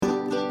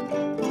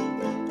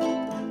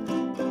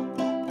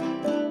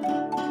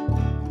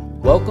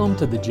Welcome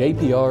to the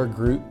JPR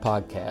Group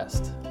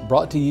podcast,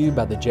 brought to you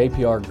by the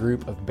JPR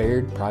Group of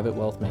Baird Private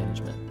Wealth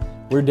Management.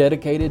 We're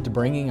dedicated to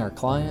bringing our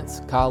clients,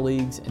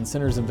 colleagues, and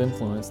centers of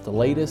influence the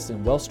latest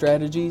in wealth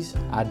strategies,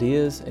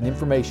 ideas, and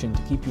information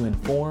to keep you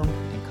informed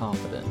and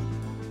confident.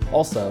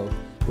 Also,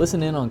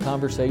 listen in on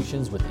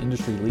conversations with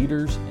industry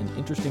leaders and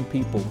interesting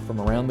people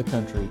from around the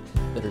country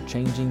that are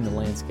changing the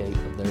landscape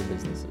of their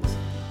businesses.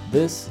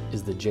 This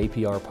is the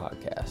JPR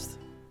podcast.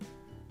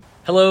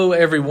 Hello,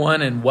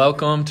 everyone, and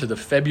welcome to the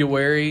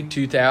February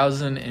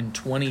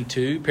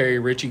 2022 Perry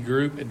Richey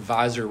Group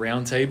Advisor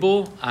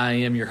Roundtable. I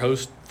am your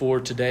host for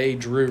today,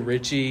 Drew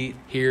Ritchie,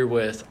 here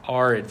with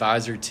our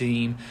advisor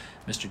team,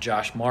 Mr.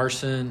 Josh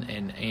Marson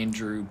and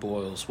Andrew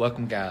Boyles.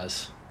 Welcome,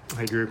 guys.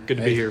 Hey, Drew. Good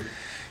to be here.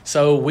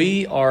 So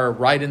we are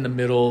right in the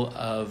middle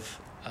of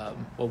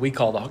what we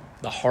call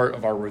the heart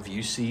of our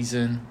review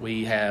season.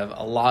 We have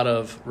a lot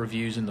of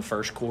reviews in the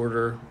first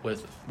quarter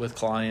with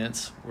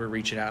clients. We're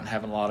reaching out and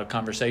having a lot of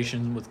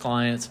conversations with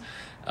clients,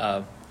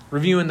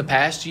 reviewing the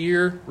past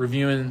year,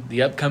 reviewing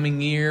the upcoming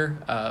year,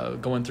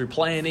 going through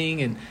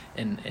planning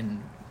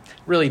and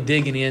really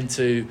digging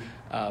into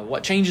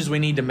what changes we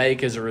need to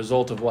make as a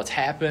result of what's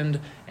happened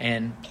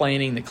and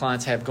planning that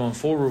clients have going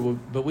forward.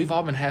 But we've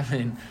all been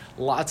having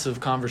lots of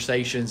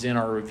conversations in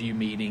our review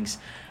meetings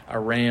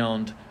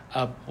around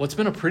what's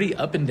been a pretty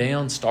up and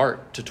down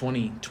start to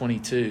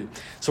 2022.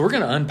 So we're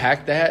going to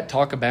unpack that,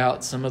 talk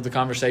about some of the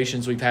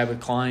conversations we've had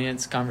with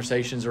clients,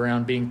 conversations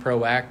around being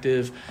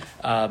proactive,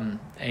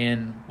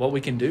 and what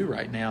we can do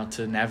right now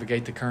to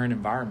navigate the current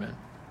environment.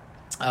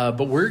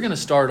 But we're going to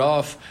start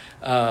off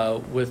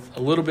with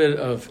a little bit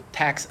of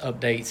tax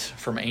updates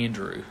from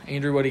Andrew.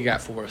 Andrew, what do you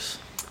got for us?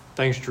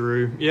 Thanks,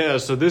 Drew. Yeah,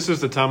 so this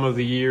is the time of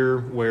the year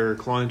where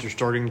clients are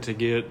starting to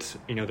get,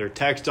 their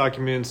tax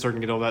documents, starting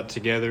to get all that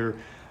together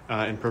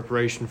in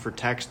preparation for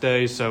tax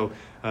day. So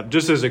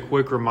just as a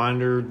quick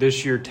reminder,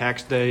 this year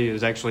tax day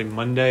is actually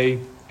Monday,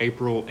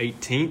 April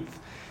 18th.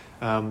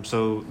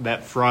 So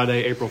that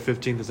Friday, April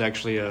 15th, is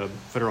actually a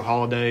federal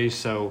holiday.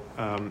 So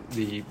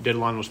the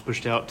deadline was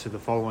pushed out to the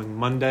following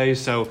Monday.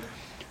 So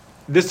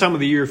this time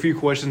of the year, a few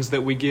questions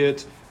that we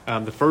get.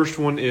 The first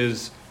one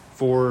is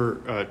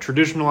for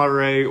traditional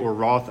IRA or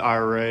Roth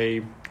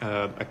IRA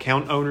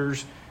account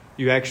owners.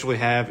 You actually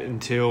have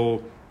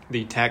until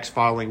the tax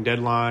filing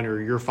deadline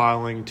or your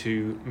filing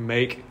to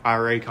make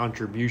IRA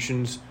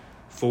contributions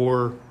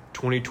for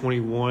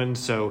 2021.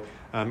 So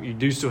you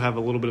do still have a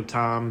little bit of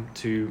time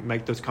to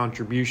make those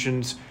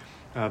contributions.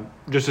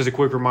 Just as a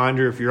quick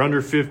reminder, if you're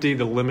under 50,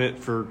 the limit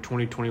for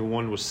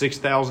 2021 was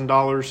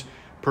 $6,000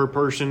 per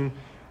person.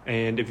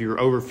 And if you're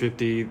over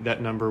 50,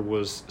 that number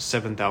was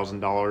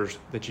 $7,000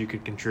 that you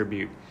could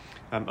contribute.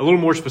 A little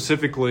more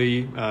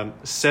specifically,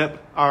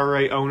 SEP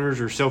IRA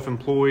owners or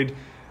self-employed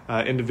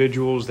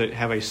individuals that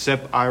have a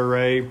SEP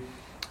IRA,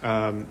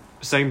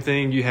 same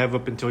thing, you have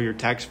up until your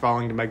tax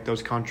filing to make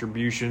those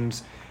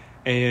contributions.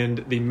 And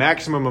the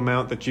maximum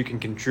amount that you can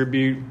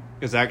contribute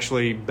is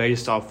actually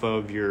based off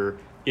of your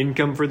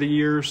income for the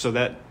year. So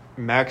that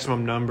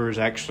maximum number is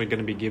actually going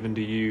to be given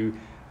to you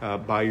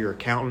by your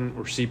accountant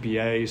or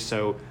CPA.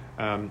 So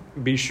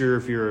be sure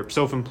if you're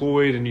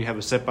self-employed and you have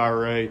a SEP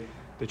IRA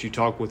that you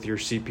talk with your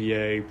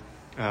CPA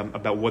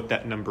about what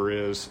that number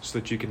is so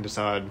that you can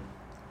decide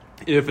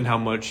if and how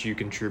much you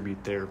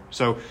contribute there.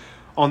 So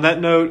on that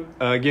note,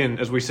 again,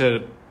 as we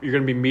said, you're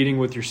going to be meeting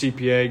with your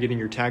CPA, getting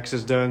your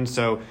taxes done.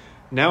 So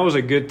now is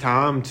a good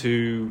time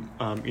to,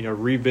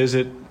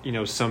 revisit,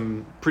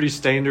 some pretty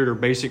standard or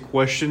basic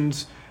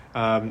questions.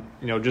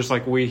 Just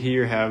like we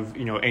here have,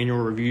 annual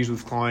reviews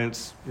with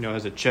clients,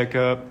 as a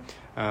checkup.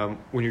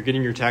 When you're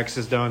getting your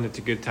taxes done, it's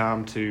a good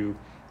time to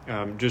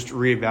just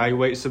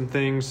reevaluate some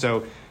things.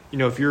 So,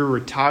 if you're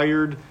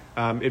retired,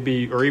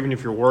 or even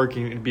if you're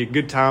working, it'd be a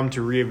good time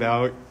to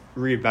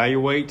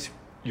reevaluate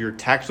your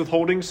tax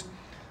withholdings.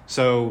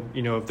 So,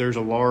 if there's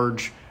a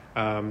large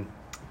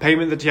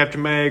payment that you have to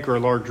make or a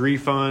large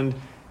refund,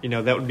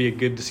 that would be a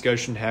good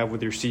discussion to have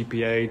with your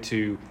CPA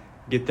to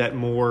get that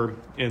more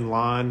in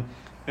line.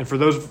 And for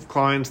those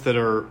clients that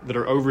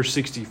are over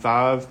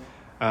 65,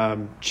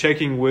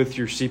 checking with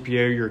your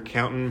CPA or your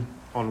accountant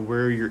on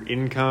where your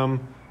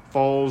income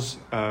falls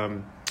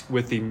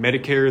with the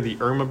Medicare, the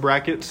IRMA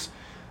brackets.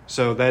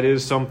 So that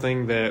is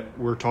something that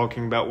we're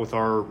talking about with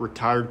our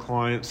retired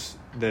clients,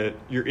 that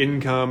your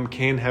income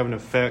can have an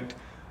effect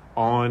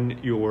on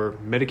your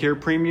Medicare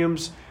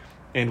premiums.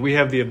 And we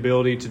have the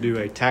ability to do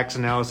a tax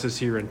analysis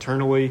here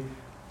internally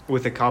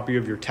with a copy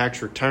of your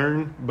tax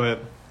return. But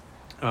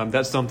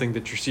that's something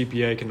that your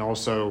CPA can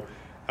also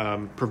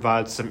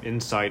provide some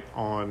insight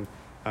on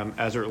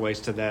as it relates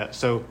to that.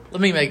 So let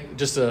me make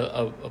just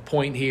a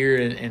point here,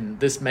 and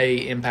this may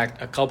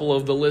impact a couple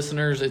of the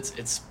listeners.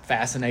 It's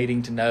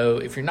fascinating to know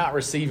if you're not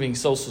receiving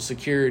Social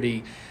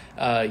Security,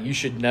 you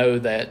should know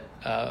that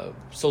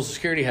Social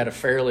Security had a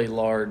fairly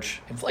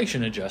large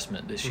inflation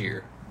adjustment this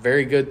year.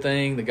 Very good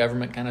thing. The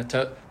government kind of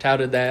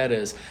touted that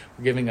as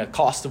we're giving a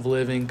cost of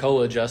living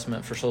COLA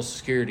adjustment for Social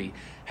Security.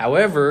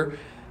 However,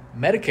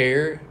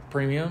 Medicare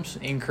premiums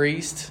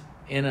increased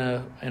in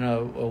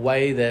a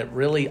way that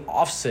really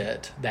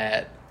offset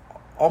that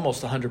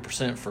almost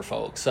 100% for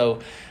folks. So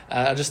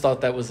I just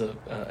thought that was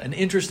an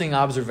interesting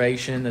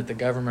observation that the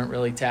government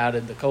really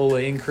touted the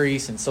COLA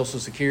increase and Social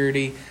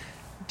Security.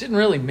 Didn't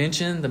really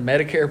mention the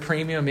Medicare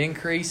premium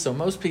increase, so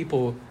most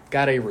people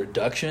got a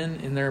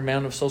reduction in their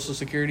amount of Social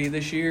Security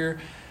this year,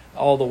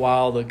 all the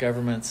while the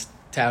government's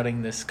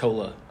touting this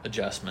COLA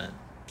adjustment.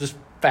 Just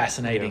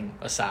fascinating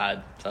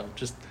aside. So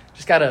just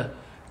got to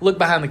look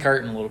behind the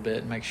curtain a little bit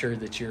and make sure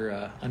that you're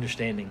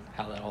understanding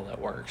how all that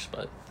works.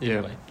 But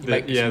anyway,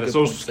 the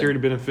Social Security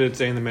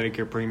benefits and the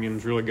Medicare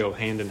premiums really go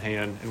hand in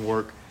hand and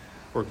work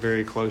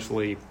very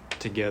closely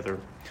together.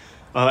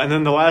 And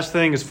then the last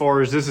thing, as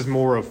far as this is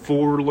more of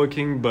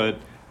forward-looking, but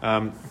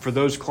for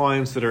those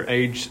clients that are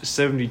age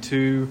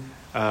 72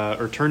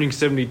 or turning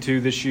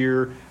 72 this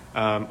year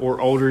or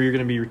older, you're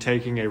going to be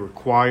taking a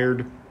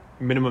required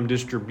minimum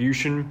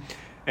distribution.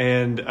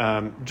 And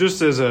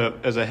just as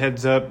a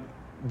heads up,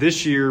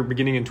 this year,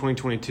 beginning in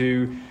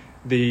 2022,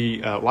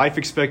 the life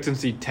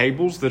expectancy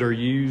tables that are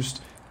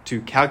used to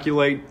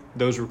calculate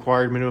those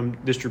required minimum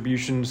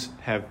distributions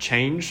have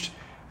changed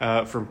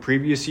from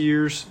previous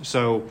years.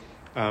 So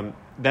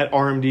that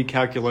RMD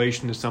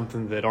calculation is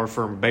something that our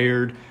firm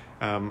Baird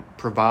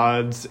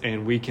provides,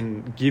 and we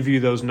can give you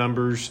those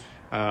numbers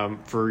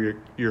for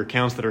your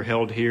accounts that are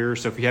held here.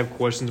 So if you have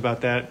questions about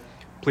that,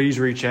 please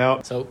reach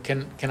out. So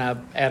can I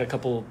add a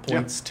couple of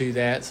points to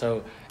that?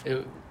 So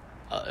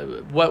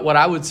what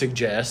I would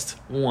suggest,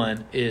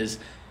 one, is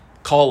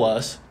call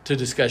us to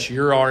discuss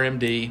your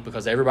RMD,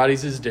 because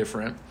everybody's is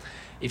different.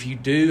 If you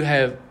do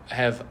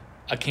have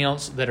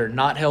accounts that are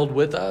not held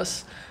with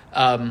us,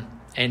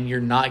 and you're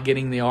not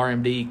getting the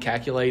RMD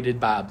calculated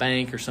by a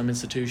bank or some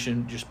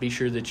institution, just be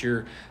sure that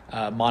you're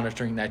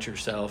monitoring that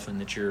yourself and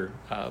that you're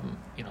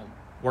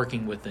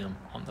working with them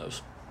on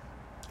those.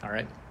 All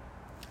right.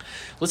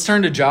 Let's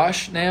turn to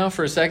Josh now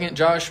for a second.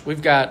 Josh,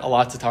 we've got a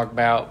lot to talk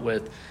about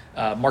with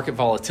market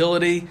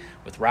volatility,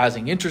 with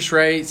rising interest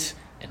rates,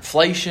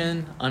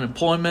 inflation,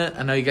 unemployment.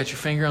 I know you got your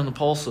finger on the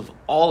pulse of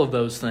all of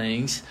those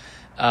things.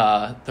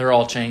 They're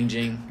all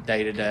changing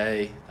day to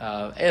day,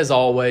 as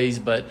always,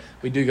 but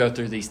we do go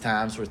through these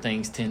times where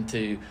things tend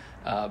to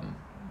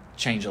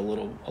change a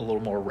little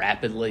more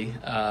rapidly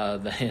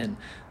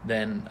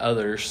than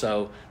others.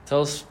 So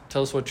tell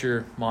us what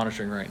you're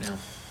monitoring right now.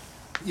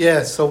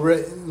 Yeah, so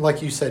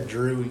like you said,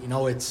 Drew,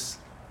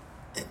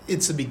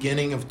 it's the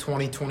beginning of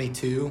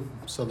 2022,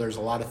 so there's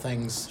a lot of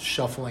things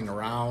shuffling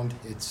around.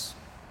 It's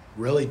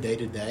really day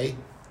to day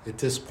at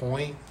this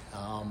point,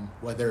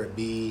 whether it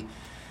be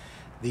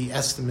the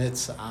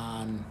estimates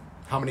on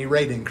how many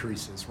rate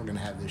increases we're going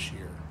to have this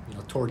year.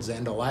 Towards the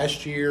end of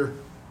last year,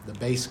 the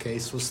base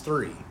case was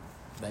 3.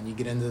 Then you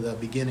get into the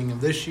beginning of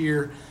this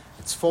year,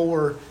 it's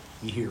 4.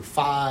 You hear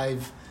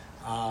 5.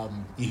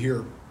 You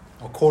hear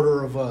a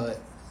quarter of a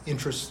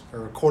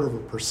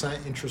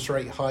percent interest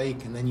rate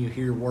hike, and then you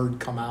hear word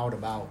come out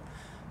about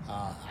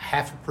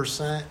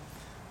 0.5%.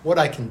 What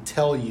I can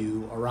tell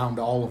you around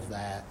all of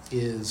that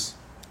is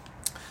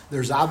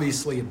there's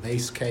obviously a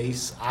base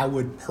case. I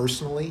would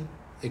personally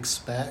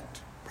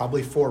expect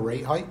probably 4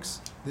 rate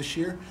hikes this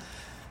year.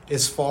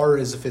 As far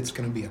as if it's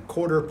going to be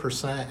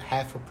 0.25%,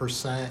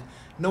 0.5%,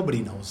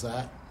 nobody knows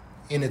that.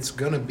 And it's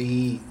going to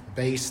be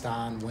based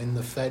on when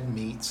the Fed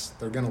meets.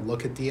 They're going to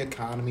look at the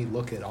economy,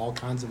 look at all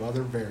kinds of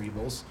other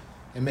variables,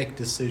 and make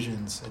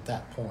decisions at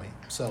that point.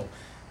 So,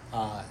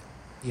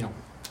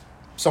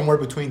 somewhere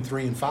between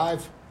 3 and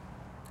 5.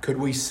 Could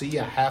we see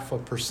a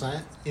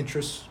 0.5%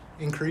 interest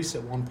increase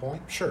at one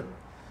point? Sure.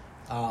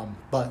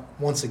 But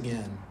once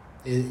again,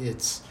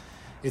 it's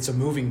a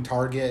moving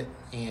target,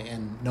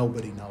 and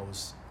nobody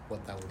knows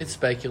what that would be. It's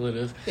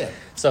speculative. Yeah.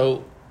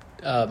 So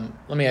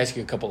let me ask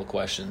you a couple of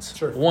questions.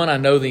 Sure. One, I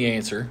know the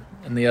answer,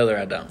 and the other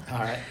I don't. All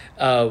right.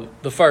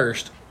 The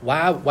first,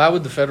 why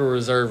would the Federal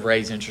Reserve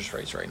raise interest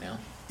rates right now?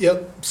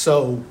 Yep.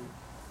 So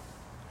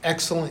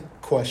excellent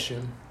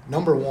question.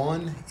 Number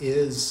one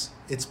is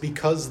it's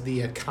because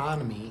the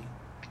economy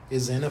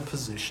is in a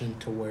position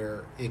to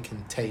where it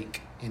can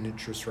take an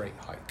interest rate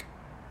hike.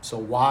 So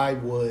why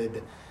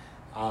would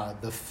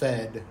the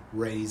Fed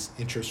raise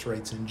interest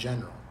rates in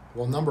general?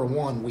 Well, number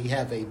one, we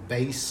have a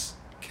base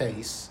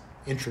case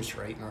interest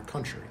rate in our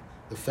country,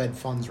 the Fed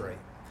funds rate.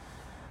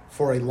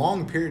 For a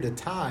long period of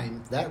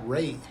time, that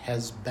rate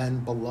has been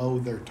below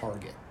their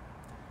target.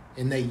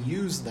 And they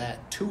use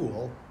that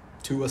tool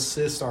to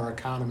assist our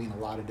economy in a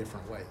lot of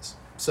different ways.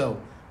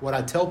 So what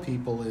I tell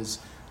people is,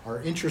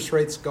 are interest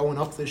rates going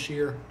up this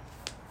year?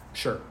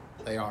 Sure,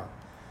 they are.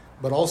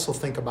 But also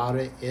think about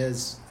it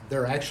as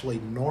they're actually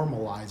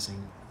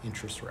normalizing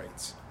interest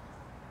rates.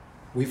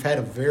 We've had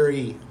a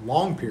very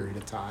long period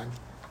of time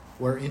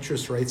where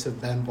interest rates have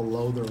been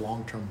below their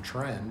long-term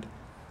trend,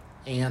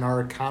 and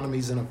our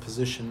economy's in a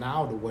position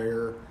now to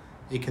where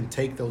it can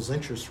take those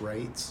interest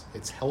rates,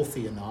 it's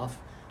healthy enough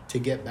to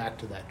get back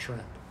to that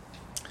trend.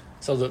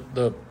 So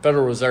the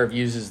Federal Reserve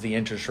uses the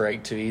interest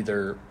rate to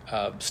either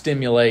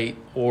stimulate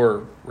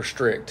or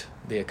restrict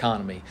the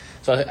economy.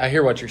 So I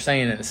hear what you're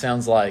saying, and it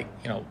sounds like,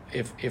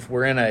 if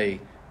we're in a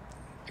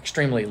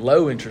extremely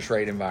low interest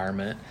rate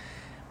environment,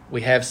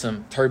 we have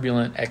some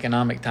turbulent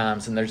economic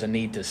times and there's a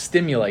need to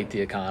stimulate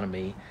the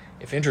economy.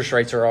 If interest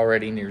rates are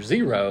already near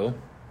zero,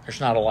 there's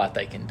not a lot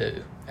they can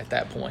do at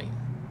that point.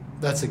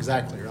 That's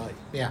exactly right.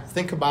 Yeah,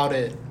 think about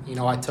it.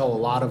 I tell a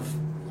lot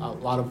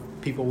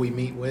of people we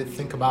meet with,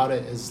 think about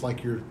it as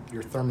like your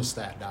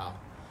thermostat dial.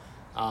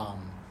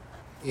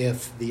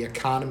 If the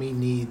economy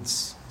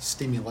needs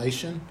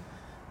stimulation,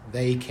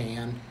 they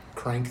can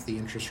crank the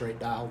interest rate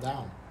dial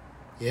down.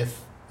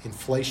 If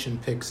inflation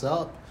picks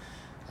up,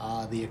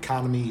 the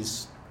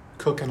economy's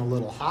cooking a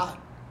little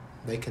hot,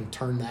 they can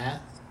turn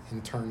that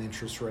and turn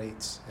interest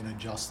rates and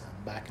adjust them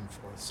back and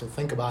forth. So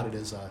think about it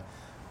as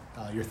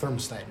your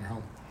thermostat in your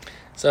home.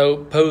 So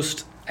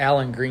post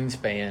Alan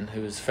Greenspan,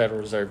 who was Federal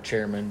Reserve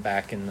Chairman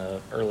back in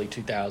the early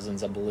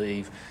 2000s, I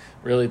believe,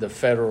 really the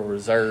Federal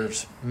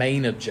Reserve's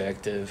main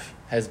objective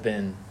has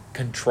been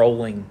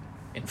controlling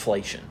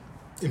inflation.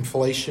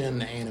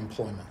 Inflation and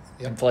employment.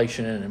 Yep.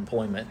 Inflation and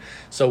employment.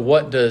 So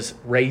what does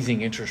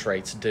raising interest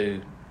rates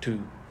do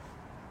to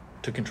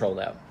control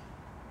that?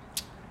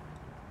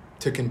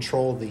 To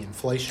control the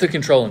inflation. To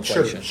control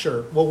inflation.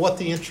 Sure. Well, what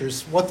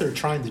they're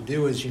trying to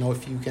do is,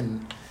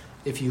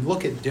 if you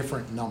look at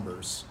different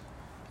numbers,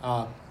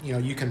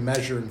 you can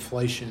measure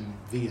inflation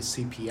via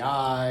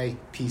CPI,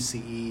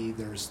 PCE.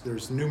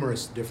 There's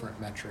numerous different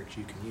metrics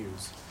you can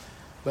use.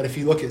 But if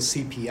you look at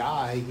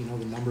CPI,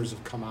 the numbers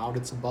have come out.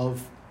 It's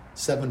above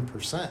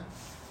 7%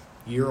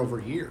 year over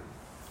year,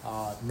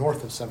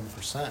 north of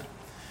 7%,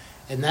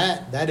 and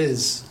that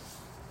is,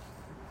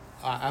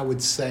 I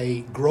would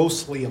say,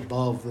 grossly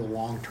above the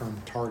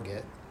long-term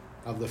target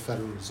of the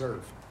Federal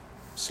Reserve.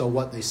 So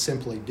what they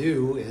simply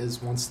do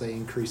is, once they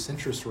increase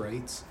interest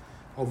rates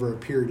over a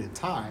period of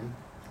time,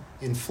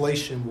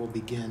 inflation will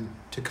begin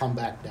to come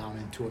back down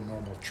into a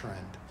normal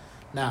trend.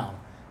 Now,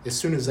 as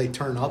soon as they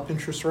turn up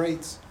interest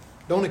rates,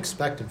 don't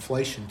expect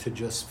inflation to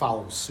just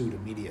follow suit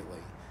immediately.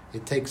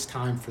 It takes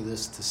time for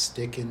this to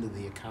stick into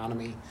the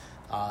economy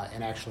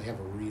and actually have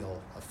a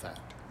real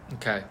effect.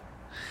 Okay.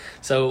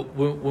 So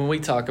when we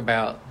talk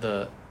about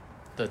the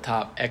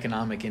top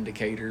economic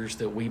indicators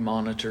that we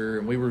monitor,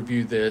 and we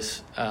review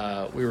this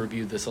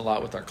a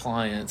lot with our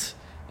clients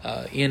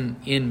in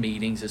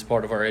meetings as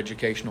part of our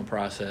educational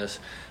process.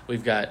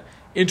 We've got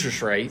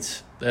interest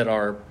rates that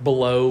are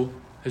below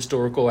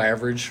historical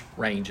average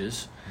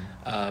ranges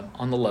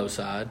on the low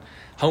side.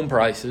 Home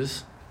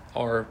prices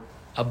are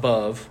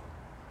above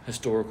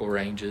historical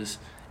ranges.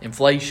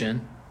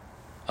 Inflation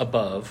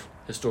above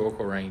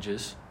historical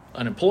ranges.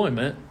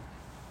 Unemployment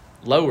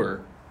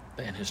lower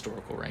than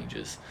historical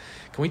ranges.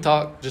 Can we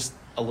talk just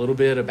a little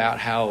bit about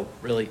how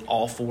really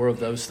all four of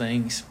those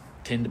things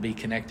tend to be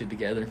connected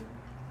together?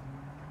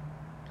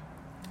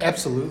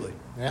 Absolutely.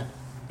 Yeah.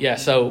 Yeah,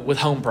 so with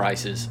home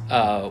prices,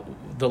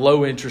 the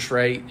low interest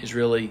rate is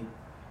really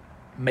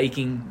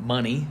making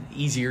money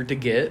easier to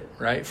get,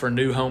 right? For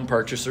new home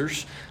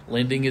purchasers,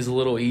 lending is a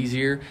little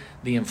easier.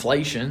 The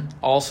inflation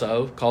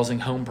also causing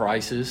home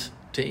prices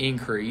to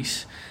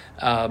increase.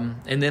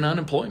 And then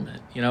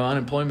unemployment.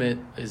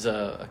 Unemployment is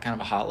a kind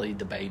of a hotly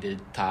debated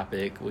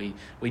topic. We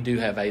do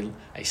have a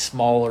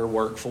smaller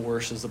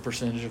workforce as a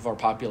percentage of our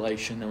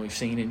population than we've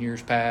seen in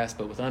years past,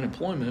 but with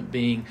unemployment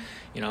being,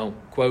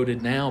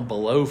 quoted now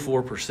below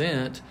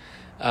 4%,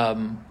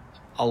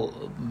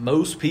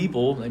 most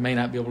people, they may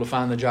not be able to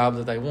find the job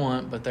that they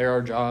want, but there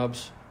are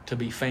jobs to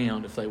be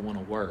found if they want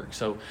to work.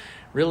 So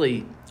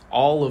really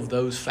all of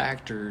those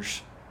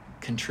factors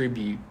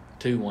contribute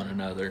to one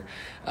another.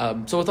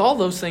 So with all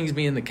those things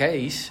being the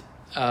case,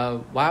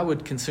 why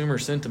would consumer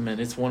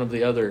sentiment, it's one of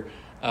the other,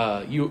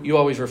 you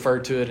always refer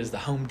to it as the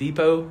Home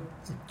Depot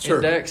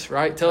index,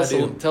 right?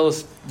 Tell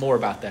us more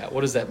about that.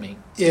 What does that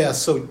mean? Yeah,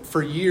 so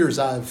for years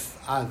I've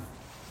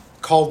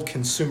called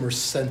consumer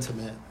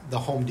sentiment the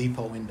Home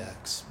Depot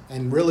index.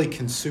 And really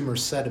consumer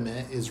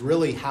sentiment is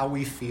really how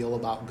we feel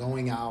about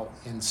going out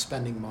and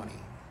spending money,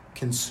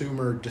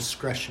 consumer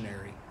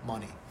discretionary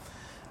money.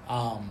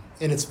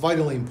 And it's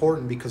vitally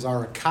important because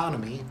our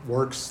economy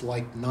works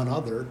like none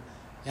other,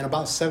 and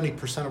about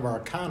 70% of our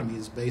economy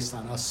is based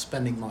on us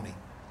spending money.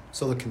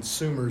 So the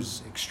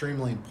consumer's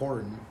extremely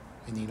important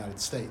in the United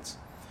States.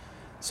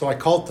 So I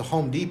call it the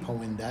Home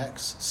Depot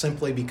index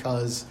simply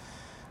because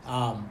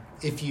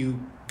if you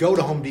go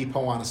to Home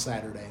Depot on a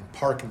Saturday and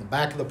park in the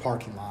back of the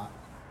parking lot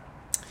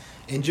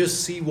and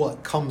just see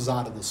what comes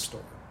out of the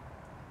store.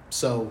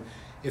 So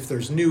if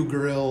there's new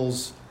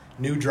grills,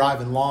 new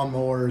driving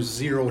lawnmowers,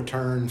 zero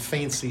turn,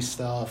 fancy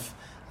stuff,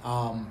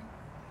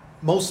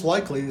 most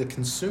likely the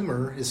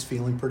consumer is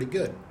feeling pretty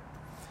good.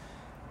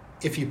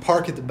 If you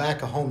park at the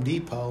back of Home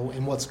Depot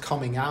and what's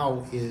coming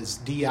out is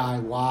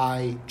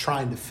DIY,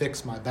 trying to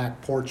fix my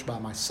back porch by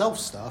myself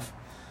stuff,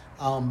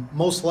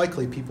 most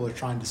likely people are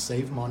trying to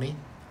save money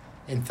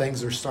and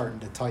things are starting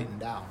to tighten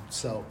down.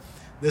 So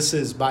this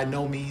is by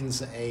no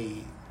means a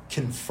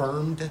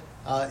confirmed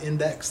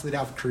index that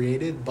I've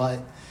created,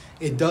 but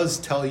it does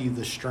tell you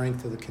the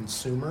strength of the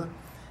consumer.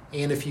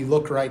 And if you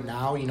look right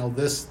now,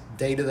 this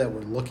data that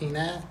we're looking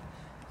at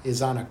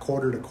is on a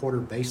quarter-to-quarter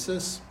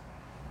basis.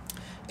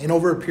 And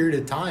over a period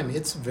of time,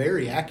 it's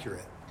very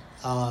accurate.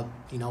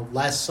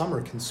 Last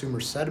summer, consumer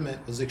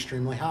sentiment was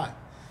extremely high.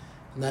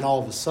 And then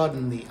all of a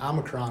sudden, the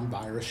Omicron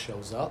virus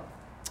shows up,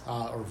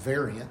 or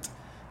variant,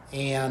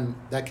 and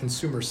that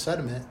consumer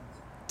sentiment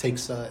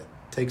takes a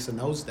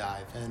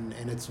nosedive.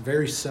 And it's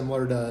very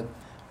similar to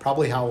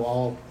probably how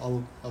all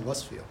of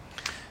us feel.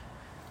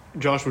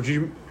 Josh, would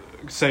you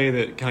say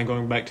that, kind of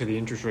going back to the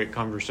interest rate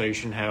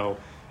conversation, how,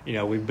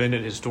 we've been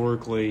at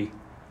historically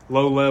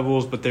low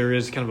levels, but there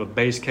is kind of a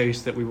base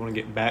case that we want to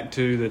get back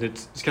to, that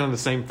it's kind of the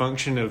same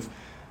function of,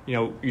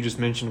 you just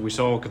mentioned we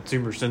saw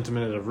consumer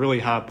sentiment at a really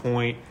high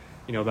point,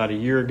 about a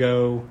year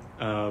ago.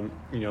 Some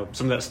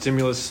of that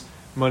stimulus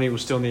money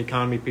was still in the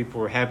economy. People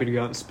were happy to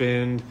go out and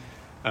spend.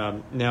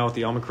 Now with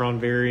the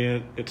Omicron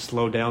variant, it's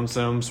slowed down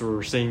some, so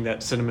we're seeing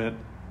that sentiment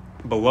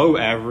below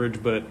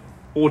average, but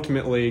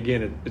ultimately,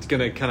 again, it's going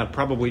to kind of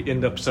probably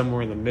end up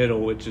somewhere in the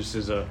middle. It just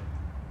is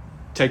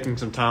taking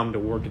some time to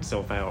work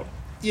itself out.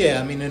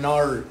 Yeah, I mean,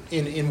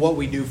 in what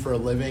we do for a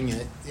living,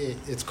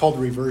 it's called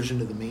reversion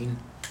to the mean.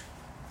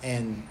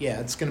 And yeah,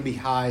 it's going to be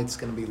high, it's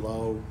going to be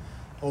low.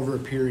 Over a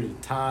period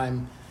of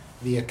time,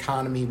 the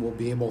economy will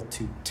be able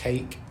to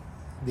take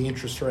the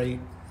interest rate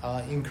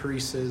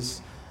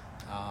increases.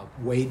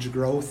 Wage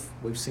growth,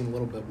 we've seen a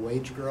little bit of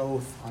wage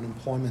growth.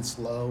 Unemployment's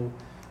low.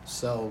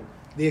 So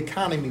the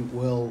economy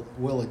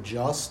will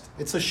adjust.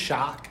 It's a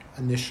shock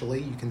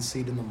initially. You can see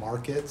it in the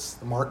markets.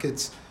 The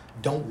markets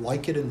don't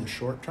like it in the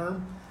short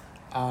term.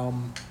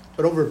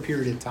 But over a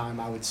period of time,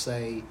 I would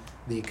say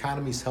the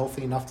economy's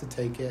healthy enough to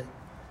take it.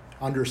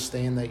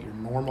 Understand that you're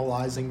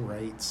normalizing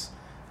rates.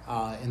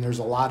 And there's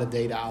a lot of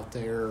data out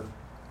there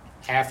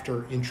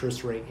after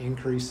interest rate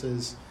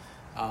increases.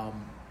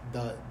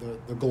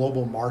 The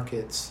global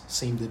markets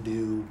seem to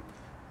do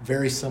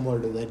very similar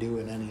to they do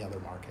in any other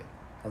market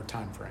or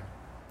time frame.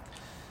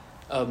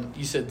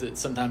 You said that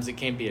sometimes it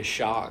can be a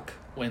shock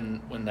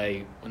when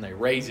they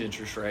raise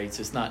interest rates.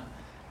 It's not.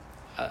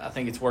 I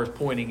think it's worth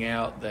pointing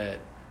out that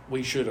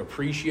we should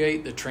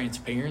appreciate the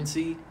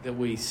transparency that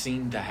we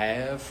seem to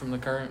have from the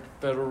current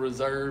Federal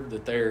Reserve.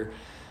 That they're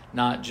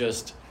not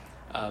just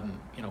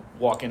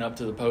walking up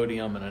to the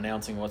podium and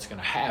announcing what's going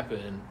to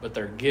happen, but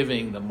they're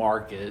giving the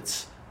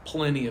markets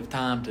plenty of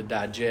time to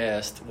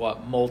digest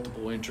what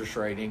multiple interest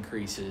rate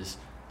increases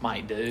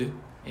might do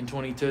in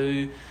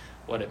 22,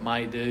 what it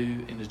might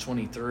do into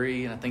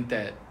 23. And I think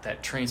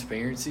that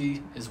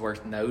transparency is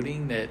worth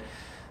noting, that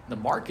the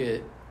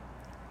market,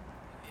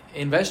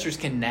 investors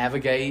can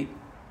navigate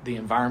the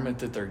environment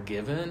that they're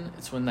given.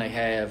 It's when they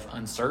have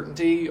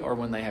uncertainty or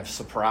when they have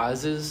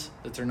surprises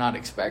that they're not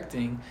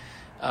expecting,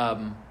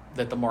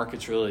 that the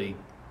markets really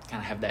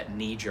kind of have that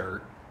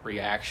knee-jerk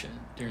reaction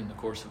during the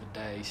course of a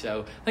day.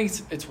 So I think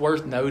it's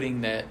worth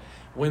noting that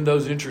when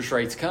those interest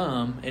rates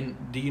come,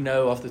 and do you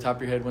know off the top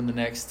of your head when the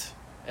next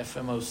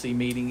FMOC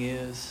meeting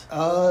is?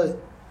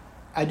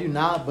 I do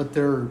not, but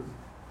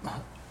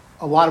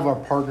a lot of our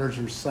partners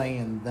are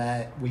saying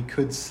that we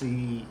could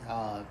see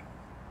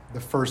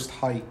the first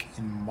hike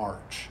in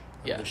March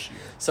of this year.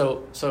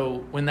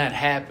 So when that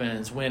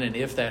happens, when and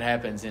if that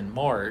happens in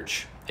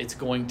March, it's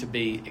going to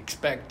be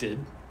expected,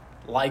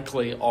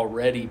 likely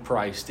already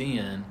priced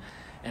in,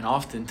 and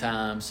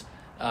oftentimes,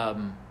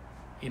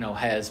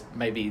 has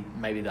maybe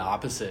the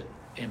opposite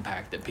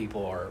impact that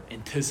people are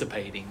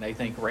anticipating. They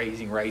think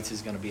raising rates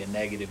is going to be a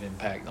negative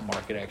impact. The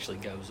market actually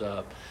goes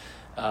up,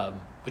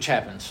 which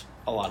happens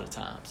a lot of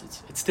times.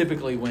 It's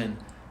typically when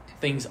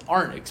things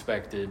aren't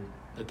expected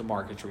that the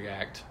markets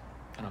react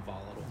kind of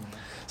volatile.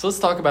 So let's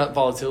talk about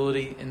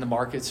volatility in the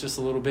markets just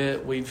a little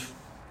bit.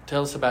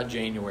 Tell us about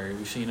January.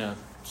 We've seen a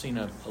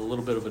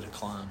little bit of a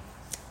decline.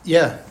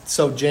 Yeah,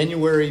 so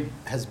January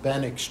has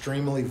been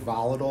extremely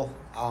volatile.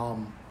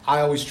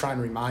 I always try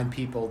and remind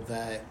people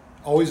that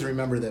always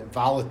remember that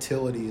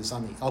volatility is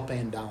on the up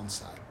and down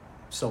side.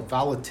 So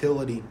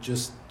volatility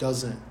just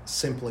doesn't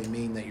simply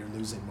mean that you're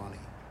losing money.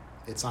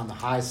 It's on the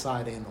high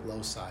side and the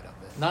low side of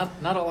it.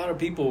 Not a lot of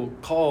people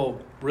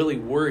call really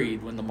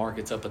worried when the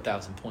market's up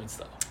 1,000 points,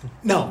 though.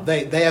 No,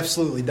 they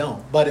absolutely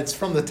don't. But it's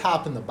from the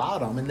top and the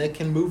bottom, and they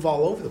can move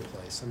all over the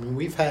place. I mean,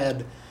 we've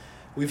had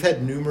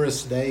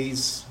numerous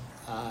days.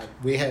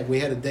 We had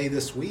a day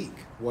this week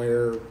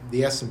where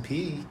the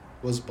S&P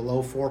was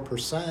below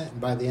 4%,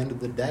 and by the end of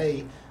the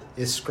day,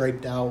 it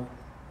scraped out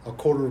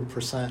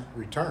 0.25%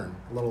 return,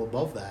 a little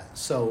above that.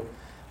 So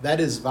that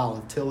is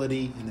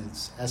volatility in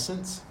its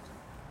essence.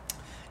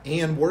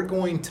 And we're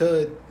going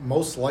to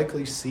most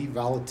likely see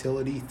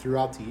volatility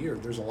throughout the year.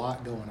 There's a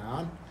lot going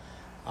on.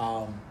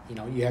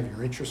 You have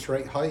your interest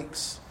rate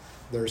hikes.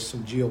 There's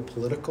some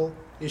geopolitical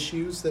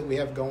issues that we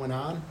have going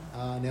on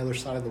the other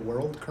side of the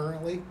world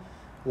currently.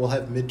 We'll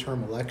have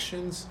midterm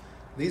elections.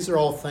 These are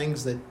all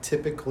things that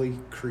typically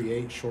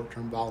create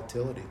short-term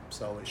volatility.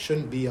 So it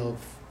shouldn't be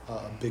of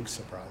a big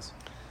surprise.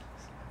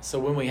 So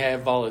when we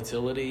have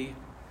volatility,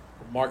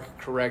 market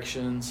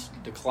corrections,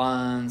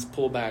 declines,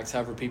 pullbacks,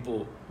 however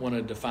people want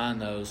to define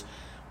those,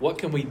 what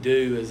can we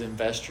do as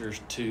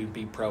investors to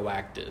be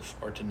proactive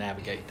or to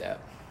navigate that?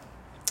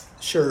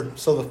 Sure.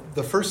 So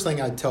the first thing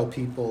I'd tell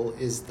people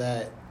is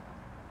that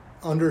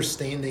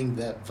understanding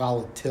that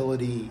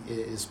volatility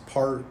is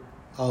part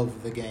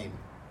of the game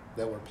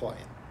that we're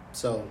playing.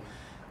 So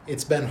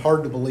it's been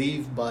hard to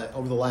believe, but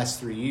over the last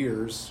 3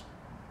 years,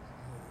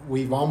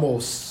 we've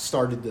almost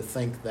started to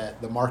think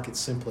that the markets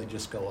simply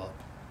just go up.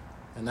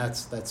 And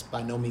that's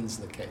by no means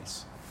the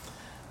case.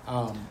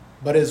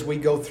 But as we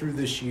go through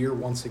this year,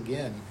 once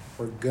again,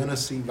 we're going to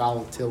see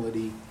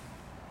volatility.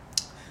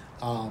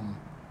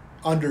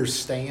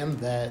 Understand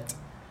that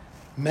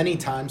many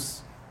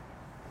times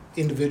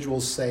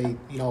individuals say,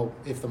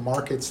 if the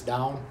market's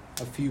down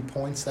a few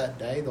points that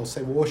day, they'll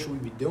say, well, what should we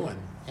be doing?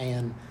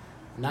 And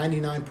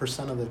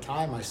 99% of the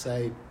time I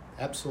say,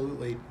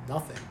 absolutely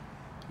nothing.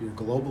 You're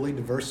globally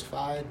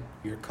diversified.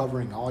 You're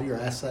covering all your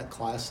asset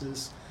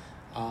classes.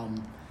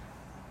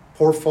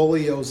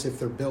 Portfolios, if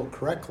they're built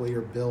correctly,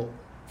 are built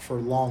for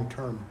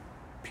long-term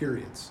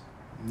periods,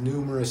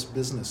 numerous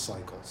business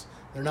cycles.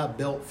 They're not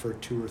built for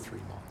 2 or 3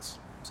 months.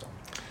 So,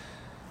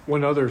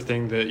 one other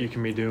thing that you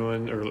can be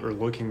doing or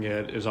looking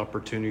at is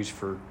opportunities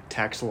for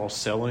tax loss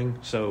selling.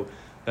 So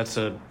that's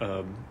a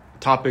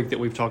topic that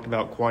we've talked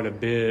about quite a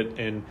bit,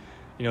 and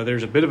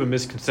there's a bit of a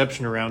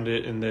misconception around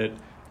it in that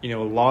a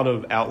lot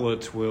of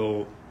outlets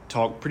will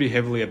talk pretty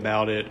heavily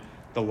about it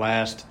the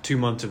last 2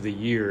 months of the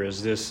year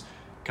as this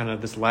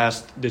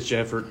last ditch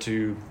effort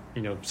to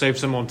save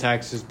some on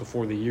taxes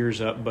before the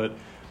year's up. But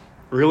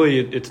really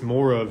it's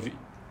more of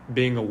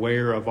being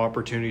aware of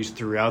opportunities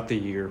throughout the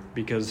year,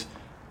 because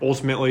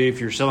ultimately if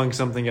you're selling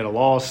something at a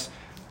loss,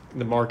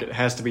 the market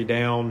has to be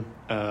down,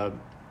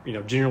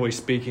 generally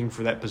speaking,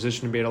 for that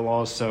position to be at a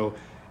loss. So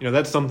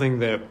that's something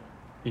that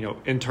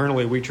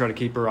internally we try to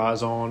keep our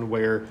eyes on,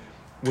 where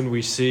when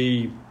we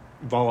see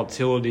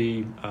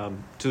volatility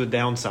to the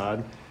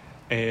downside,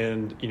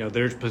 and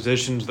there's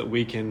positions that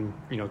we can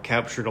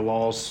capture the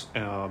loss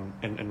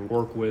and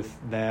work with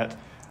that.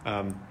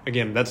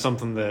 Again, that's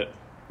something that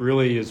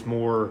really is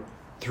more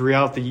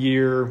throughout the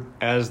year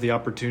as the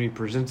opportunity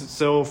presents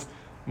itself,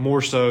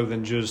 more so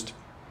than just,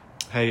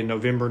 hey, in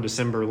November and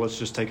December, let's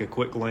just take a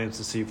quick glance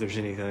and see if there's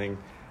anything.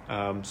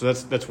 So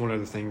that's one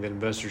other thing that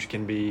investors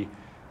can be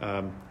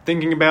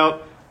thinking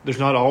about. There's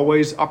not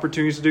always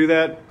opportunities to do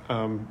that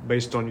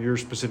based on your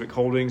specific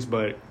holdings,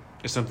 but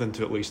it's something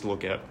to at least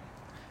look at.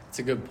 It's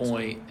a good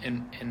point.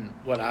 And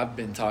what I've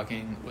been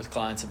talking with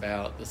clients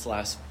about this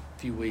last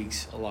few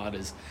weeks a lot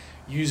is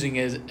using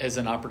it as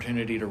an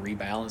opportunity to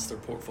rebalance their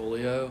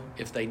portfolio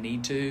if they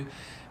need to.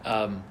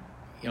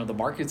 The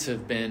markets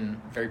have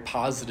been very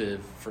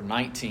positive for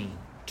 19,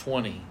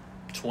 20,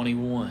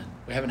 21.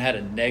 We haven't had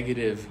a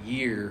negative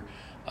year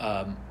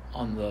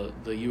on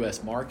the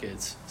U.S.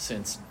 markets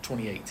since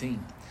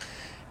 2018.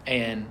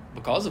 And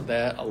because of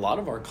that, a lot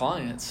of our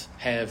clients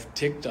have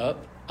ticked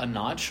up a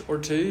notch or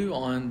two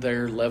on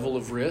their level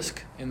of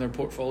risk in their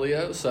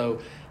portfolio. So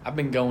I've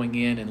been going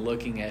in and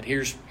looking at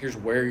here's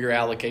where your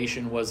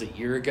allocation was a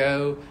year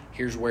ago,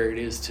 here's where it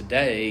is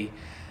today.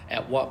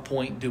 At what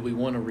point do we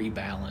want to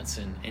rebalance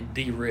and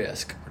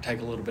de-risk or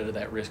take a little bit of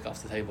that risk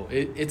off the table?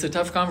 It's a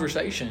tough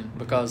conversation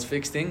because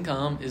fixed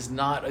income is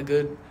not a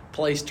good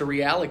place to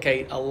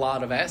reallocate a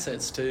lot of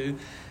assets to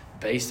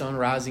based on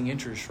rising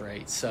interest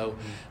rates. So,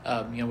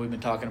 we've been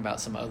talking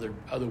about some other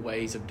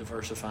ways of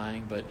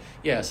diversifying. But,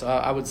 yeah, so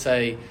I would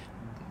say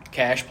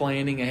cash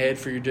planning ahead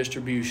for your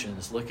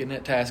distributions, looking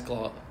at tax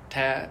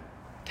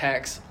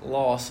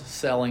loss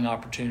selling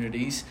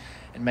opportunities,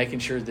 and making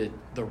sure that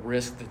the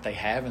risk that they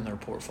have in their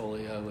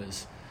portfolio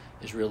is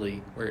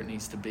really where it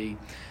needs to be.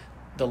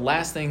 The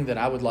last thing that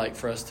I would like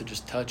for us to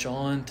just touch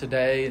on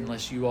today,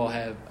 unless you all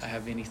have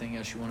anything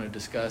else you want to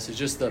discuss, is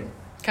just the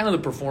kind of the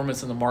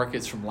performance in the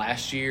markets from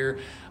last year.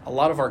 A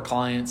lot of our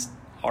clients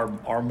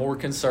are more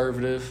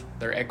conservative.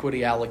 Their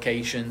equity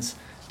allocations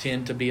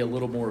tend to be a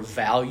little more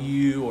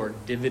value or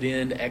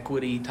dividend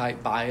equity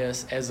type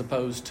bias as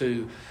opposed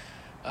to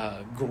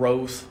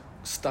growth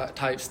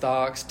type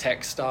stocks,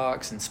 tech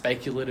stocks, and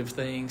speculative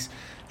things.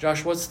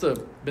 Josh, what's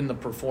been the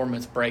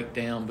performance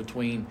breakdown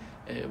between?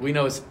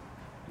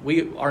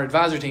 Our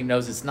advisor team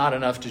knows it's not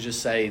enough to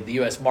just say the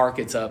U.S.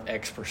 market's up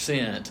X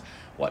percent.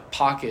 What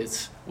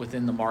pockets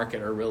within the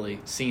market are really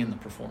seeing the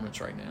performance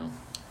right now?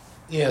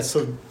 Yeah,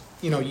 so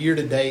year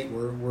to date,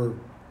 we're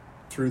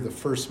through the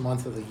first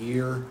month of the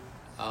year.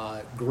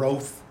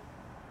 Growth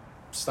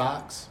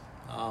stocks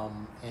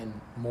and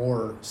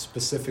more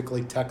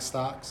specifically tech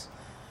stocks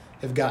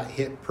have got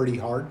hit pretty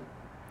hard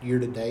year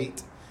to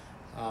date.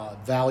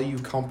 Value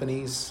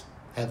companies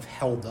have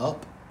held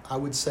up, I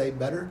would say,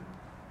 better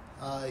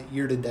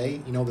year to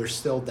date. They're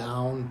still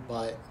down,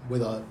 but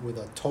with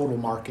a total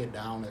market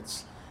down,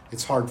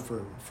 it's hard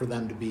for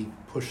them to be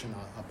pushing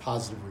a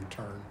positive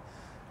return.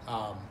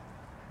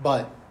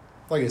 But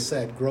like I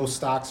said, growth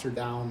stocks are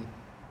down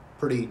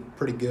pretty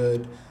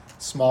good.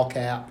 Small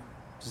cap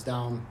is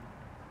down,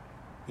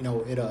 at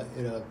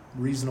a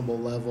reasonable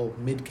level.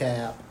 Mid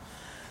cap.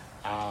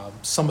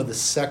 Some of the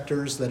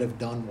sectors that have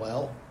done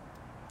well,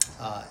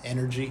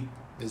 energy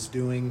is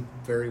doing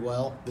very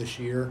well this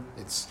year.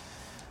 It's,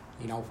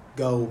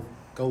 go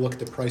look at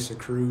the price of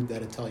crude.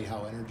 That'll tell you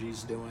how energy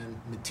is doing.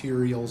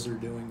 Materials are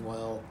doing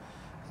well.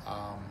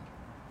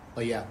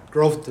 But yeah,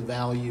 growth to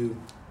value,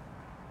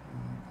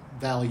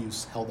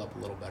 values held up a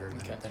little better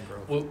than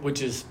growth.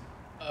 Which is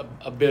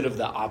a bit of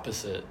the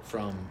opposite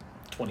from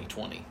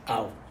 2020.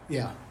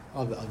 Yeah,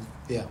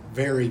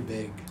 very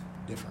big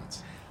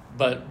difference.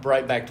 But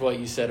right back to what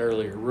you said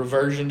earlier,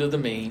 reversion to the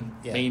mean,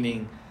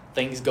 meaning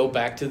things go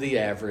back to the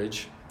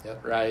average.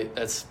 Yep. Right.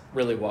 That's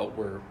really what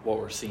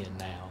we're seeing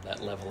now.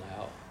 That level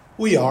out.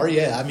 We are,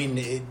 yeah. I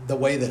mean, the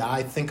way that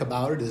I think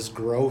about it is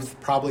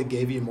growth probably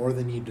gave you more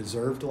than you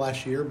deserved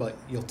last year, but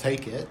you'll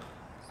take it.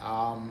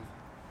 And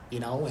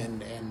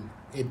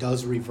it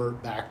does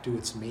revert back to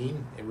its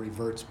mean. It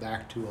reverts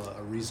back to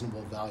a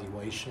reasonable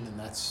valuation, and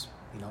that's,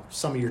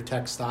 some of your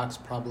tech stocks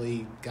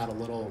probably got a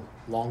little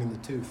long in the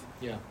tooth.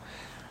 Yeah.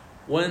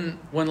 One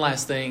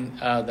last thing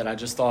that I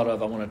just thought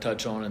of I want to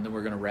touch on, and then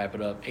we're going to wrap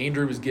it up.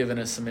 Andrew was giving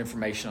us some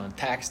information on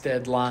tax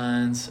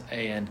deadlines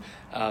and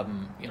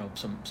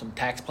some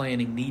tax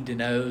planning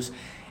need-to-knows.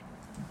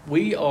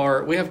 We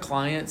have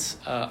clients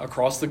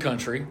across the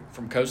country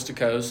from coast to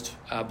coast,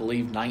 I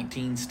believe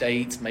 19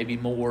 states, maybe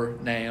more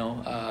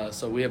now.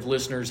 So we have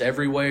listeners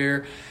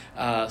everywhere.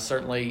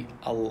 Certainly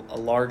a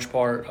large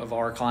part of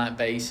our client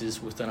base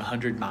is within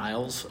 100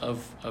 miles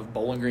of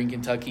Bowling Green,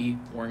 Kentucky,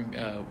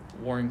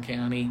 Warren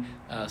County,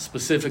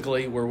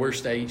 specifically where we're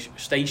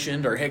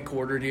stationed or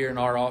headquartered here in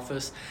our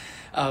office.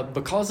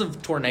 Because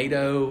of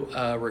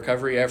tornado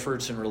recovery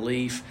efforts and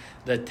relief,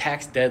 the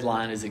tax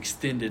deadline is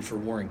extended for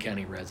Warren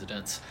County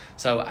residents.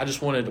 So I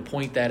just wanted to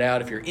point that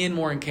out. If you're in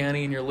Warren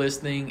County and you're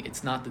listening,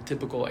 it's not the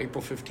typical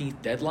April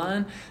 15th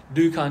deadline.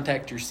 Do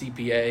contact your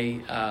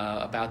CPA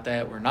about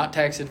that. We're not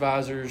tax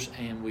advisors,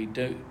 and we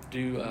are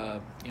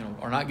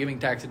not giving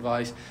tax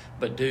advice,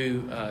 but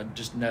do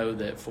just know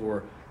that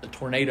for the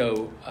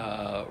tornado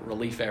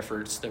relief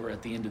efforts that were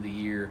at the end of the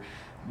year,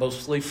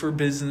 mostly for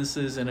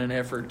businesses in an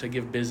effort to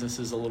give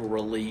businesses a little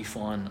relief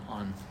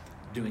on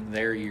doing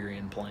their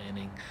year-end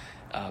planning.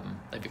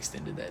 They've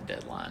extended that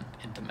deadline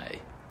into May.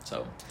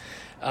 So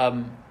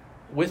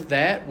with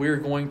that, we're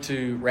going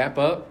to wrap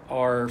up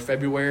our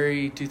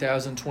February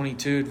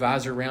 2022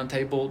 Advisor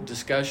Roundtable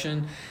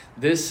discussion.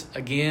 This,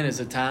 again, is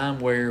a time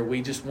where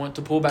we just want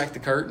to pull back the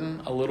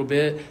curtain a little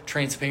bit.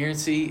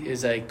 Transparency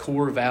is a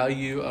core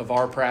value of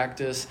our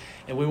practice,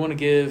 and we want to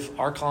give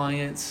our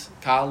clients,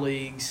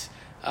 colleagues,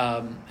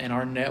 and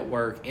our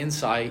network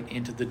insight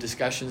into the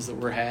discussions that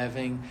we're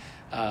having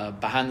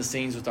behind the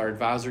scenes with our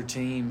advisor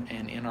team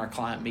and in our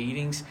client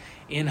meetings,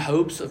 in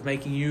hopes of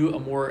making you a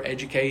more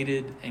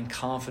educated and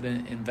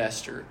confident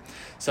investor.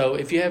 So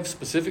if you have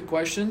specific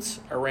questions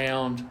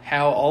around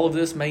how all of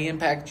this may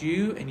impact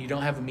you and you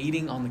don't have a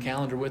meeting on the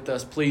calendar with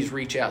us, please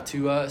reach out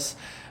to us.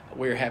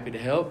 We're happy to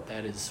help.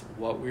 That is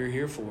what we're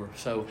here for.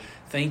 So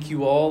thank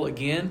you all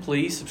again.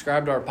 Please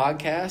subscribe to our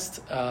podcast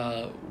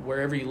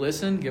wherever you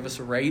listen. Give us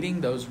a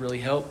rating. Those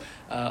really help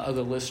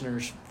other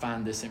listeners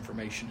find this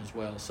information as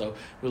well. So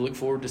we look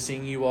forward to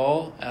seeing you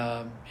all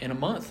in a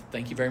month.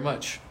 Thank you very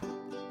much.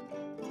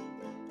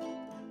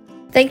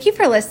 Thank you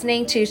for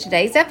listening to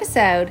today's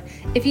episode.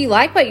 If you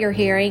like what you're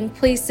hearing,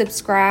 please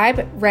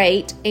subscribe,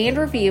 rate, and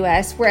review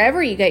us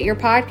wherever you get your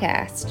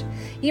podcast.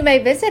 You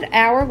may visit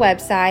our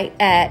website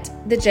at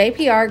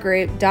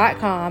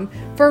thejprgroup.com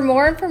for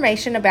more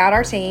information about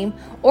our team,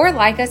 or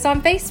like us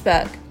on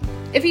Facebook.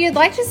 If you'd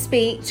like to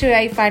speak to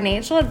a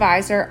financial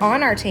advisor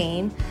on our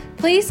team,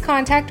 please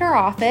contact our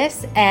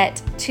office at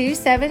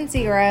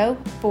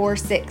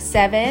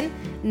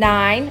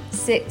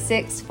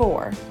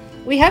 270-467-9664.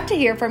 We hope to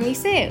hear from you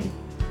soon.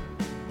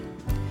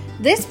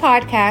 This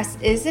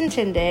podcast is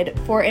intended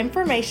for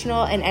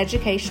informational and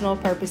educational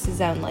purposes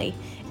only.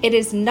 It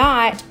is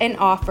not an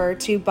offer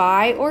to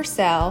buy or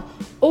sell,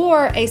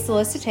 or a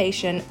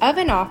solicitation of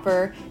an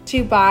offer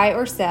to buy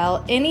or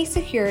sell any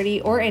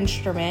security or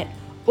instrument,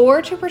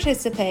 or to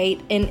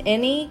participate in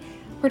any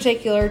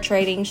particular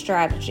trading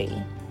strategy.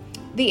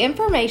 The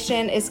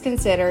information is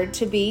considered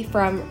to be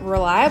from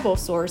reliable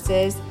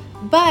sources,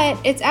 but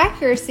its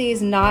accuracy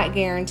is not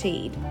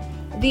guaranteed.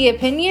 The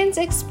opinions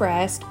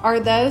expressed are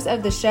those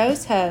of the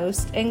show's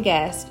host and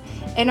guest,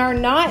 and are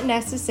not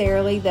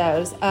necessarily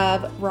those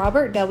of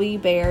Robert W.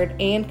 Baird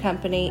and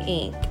Company,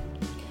 Inc.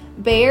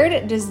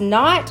 Baird does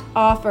not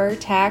offer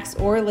tax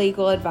or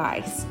legal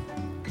advice.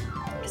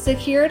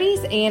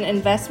 Securities and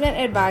investment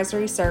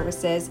advisory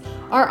services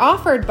are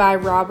offered by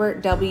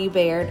Robert W.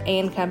 Baird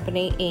and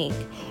Company, Inc.,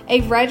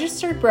 a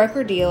registered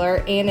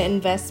broker-dealer and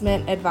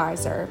investment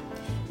advisor.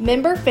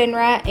 Member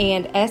FINRA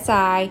and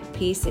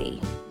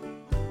SIPC.